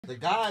The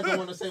guys don't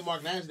want to say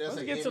Mark Nasty.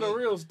 Let's get to the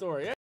real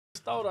story. That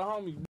stole the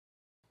homie.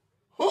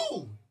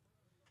 Who?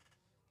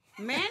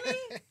 Manny?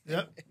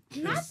 Yep.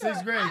 In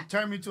 6th grade,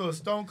 turned me to a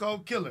stone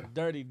cold killer.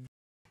 Dirty.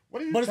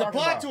 What are you But it's a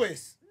plot about?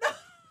 twist.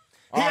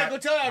 He had to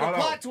tell y'all the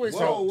plot twist.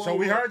 So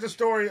we heard the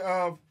story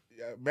of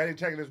Manny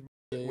taking this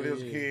when he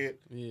was a kid.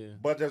 Yeah.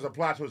 But there's a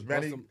plot twist.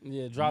 Manny.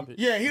 Yeah, drop it.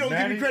 Yeah, he don't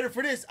give me credit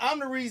for this. I'm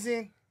the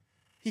reason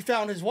he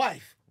found his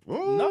wife.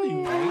 Ooh. No, you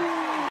ain't.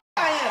 I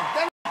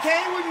am. That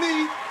came with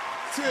me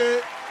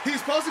to. He was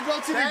supposed to go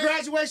to the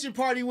graduation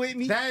party with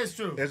me. That is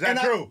true. Is that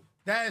true?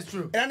 That is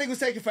true. And that nigga was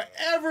taking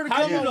forever to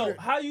How come you over. know?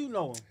 How you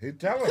know him? He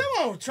tell him.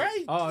 Come on,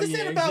 Trey. Oh, this yeah,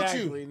 ain't about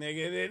exactly, you.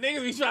 Nigga.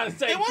 Niggas be trying to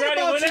take It wasn't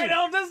credit about when they you.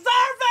 don't deserve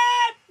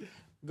it.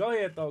 Go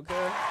ahead, though, cuz.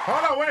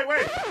 Hold on,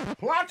 wait.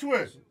 Plot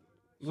twist.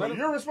 So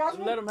you're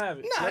responsible? Let him have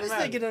it. Nah, this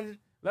nigga done.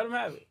 Let him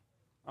have it.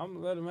 I'm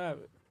gonna let him have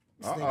it.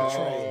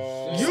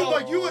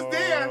 You was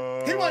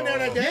there. He wasn't there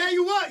that day. Yeah,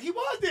 you was. He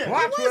was there.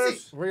 Plot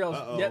twist.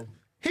 Rios. Yep.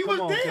 He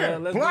was there.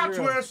 Plot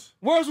twist.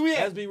 Where was we at?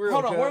 Let's be real.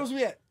 Hold on, where was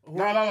we at?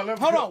 No.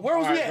 Hold on, where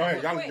was we at?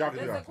 Go ahead, y'all do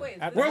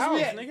that. At Where's the house,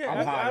 we at? nigga. I'm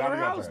At high, the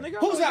y'all house, do nigga.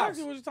 Whose I know house?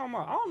 exactly what you talking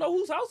about. I don't know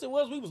whose house it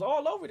was. We was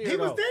all over there. He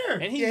was there.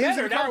 And he Yeah, he was met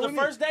her. in the That car was with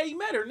the me. first day he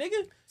met her,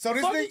 nigga. So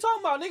this What you nigga.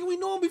 talking about, nigga? We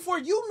knew him before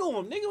you knew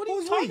him, nigga. What are you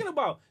Who's talking we?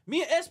 about?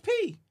 Me and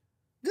SP.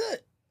 Good.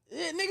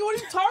 Yeah, nigga, what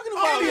are you talking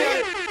about,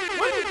 Anyway. man?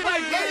 What are you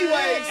like?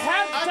 Anyways,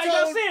 have I take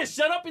told- your sin.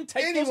 Shut up and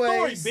take your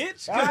story, Anyways.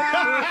 bitch. If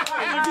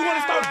you want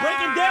to start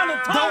breaking down the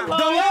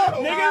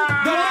timeline, nigga,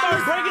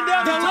 Don't breaking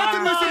down the Don't let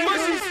the Mr. timeline.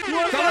 Mushies.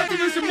 Don't let the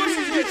Mr.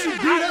 Mushies get you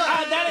beat up.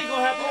 That ain't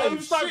gonna happen. If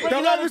you start breaking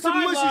Don't down let the Mr.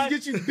 Mushies timeline,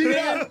 get you beat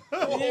up.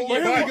 Well,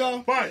 here we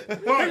go. Fight. Here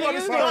go the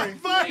story.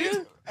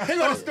 nigga, Here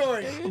go the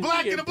story.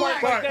 Black and the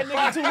black. like that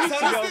nigga 2 So weeks this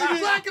ago. nigga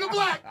black and the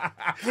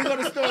black. Here go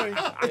the story.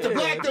 If the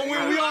black don't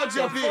win, we all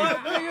jump in.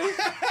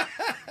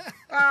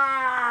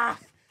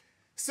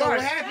 So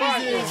what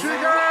happens is.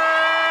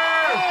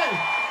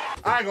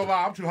 I ain't gonna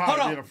lie, I'm too hot Hold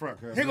to on. be in the front.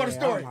 Cuz. Here go the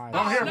story.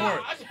 I'm here for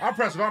it. I'm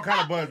pressing all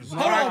kind of buttons.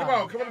 Hold on. Come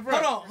on, come in the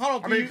front.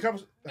 Hold on. I mean, come.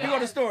 Here go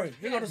the story.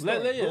 Here go the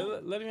story.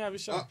 Let him have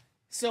his show.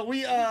 So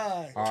we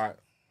All right.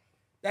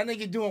 that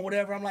nigga doing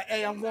whatever. I'm like,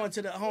 hey, I'm going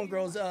to the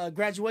homegirl's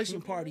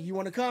graduation party. You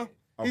want to come?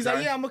 He's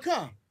like, yeah, I'm gonna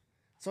come.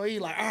 So he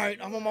like, all right,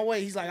 I'm on my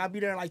way. He's like, I'll be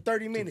there in like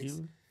 30 minutes.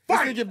 This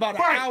nigga about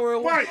an hour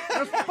away.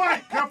 Let's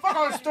fight. Come fuck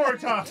all the story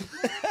time.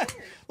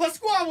 Let's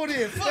squabble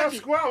then. Fuck Let's it.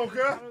 squabble, cuz.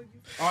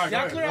 All right,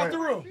 Y'all go clear ahead, out the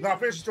go room. ahead. No,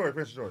 finish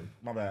the story.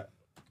 My bad.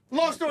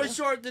 Long story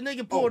short, the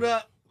nigga pulled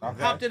up,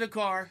 Okay. hopped in the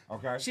car.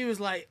 Okay. She was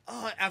like,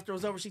 after it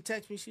was over, she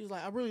texted me. She was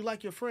like, I really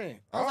like your friend.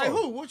 I was like,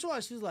 who? Which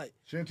one? She was like,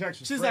 She didn't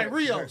text you. She's like,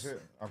 Rios.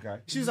 Okay.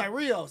 she was like,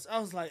 Rios. I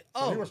was like,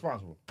 So oh. you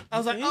responsible. I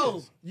was like, He oh,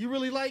 is. you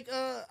really like,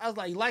 I was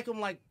like, you like him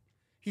like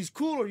he's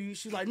cool or you?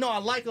 She's like, no, I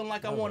like him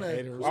like I want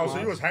to. Oh,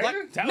 so you was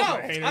hating? That No, was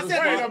a hater I said,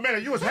 Wait a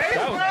minute, you was hating,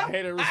 That was a bro?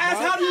 hater I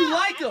asked, how do you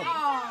like him?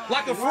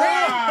 Like a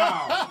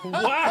friend?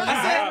 Wow.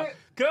 Wow.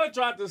 Cuz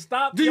tried to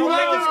stop Do you your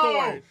like love it?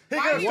 story. He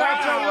can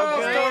stop your love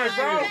story,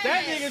 bro.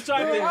 That nigga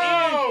tried to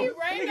Whoa.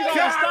 nigga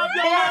tried to stop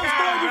your love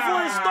story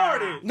before it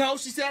started. No,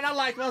 she said, I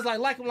like him. I was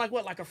like him like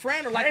what? Like a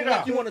friend or like him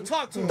like you want to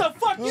talk to him? The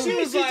fuck She she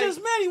was She like-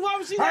 just met him. Why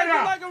would she like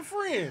him like a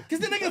friend? Cause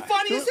the nigga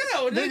funny as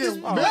hell. Nigga just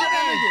Nigga, blood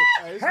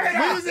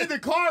that we was in the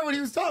car when he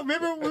was talking.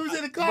 Remember, we was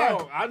in the car.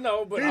 Bro, I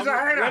know, but He's a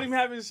hater. let him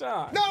have his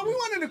shot. nigga. No, we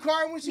went in the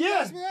car when she Yeah,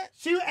 asked me that.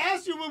 she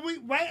asked you when we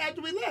right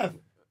after we left.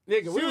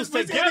 Nigga, we She was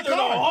was in the together the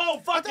car. whole I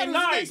thought fucking it was the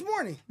night. next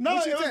morning. No,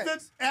 What she it was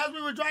text? as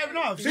we were driving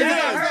off. She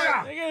Yeah.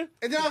 said, Nigga,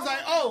 And then I was like,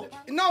 oh,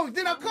 no.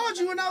 Then I called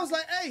you and I was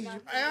like, hey,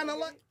 Anna,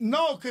 like,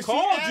 no, because she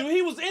called asked, you.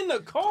 He was in the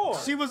car.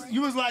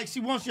 you was like, she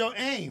wants your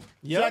aim.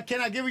 Yep. So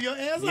can I give her your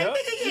aim? I was like, Yep.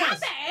 nigga,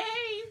 yes.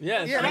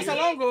 Yes, yeah, that's how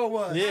long ago it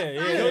was. Yeah.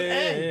 Your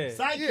aim.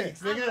 Sidekicks,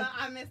 nigga.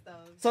 I missed those.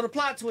 So the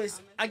plot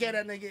twist, I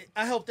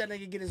helped that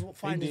nigga get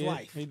find his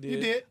wife. He did. You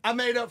did. I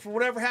made up for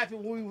whatever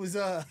happened when we was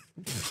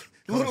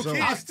little So-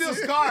 kids. I'm still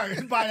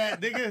scarred by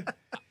that, nigga.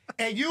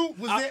 And you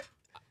was there.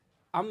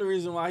 I'm the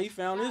reason why he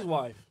found his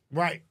wife.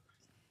 Right.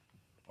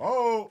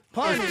 Oh.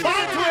 Punish.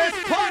 Plot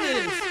twist.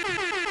 Punish.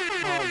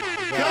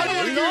 God, I want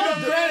to give you no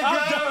credit,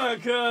 I'm God.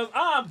 done, cuz.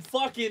 I'm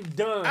fucking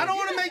done. I don't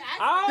want to make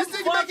I'm this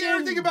nigga making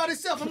everything about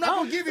himself. I'm not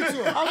gonna give it to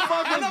him. I'm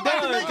fucking I'm not about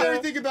to done, make cuz.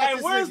 everything about Hey,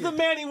 this where's nigga. the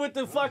Manny with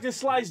the fucking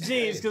sliced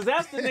jeans? Because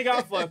that's the nigga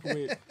I fuck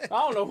with. I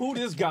don't know who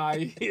this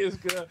guy is,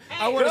 cuz.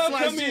 I wear Cuz,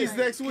 sliced come jeans here.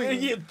 next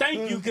week. Yeah,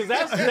 thank you, because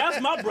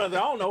that's my brother.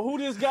 I don't know who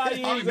this guy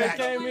is that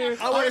came in.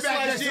 I wear I'll be back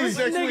sliced next jeans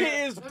This next week.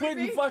 nigga is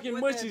putting fucking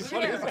mushies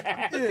on his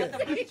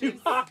ass. You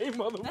high,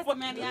 motherfucker.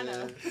 Manny, I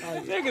know.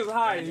 Nigga's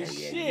high as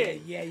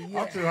shit. Yeah.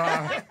 I'm too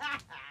high.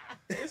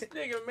 This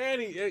nigga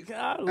Manny,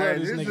 I love Hey,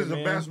 this this nigga, is the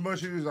man. best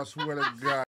mushies, I swear to God.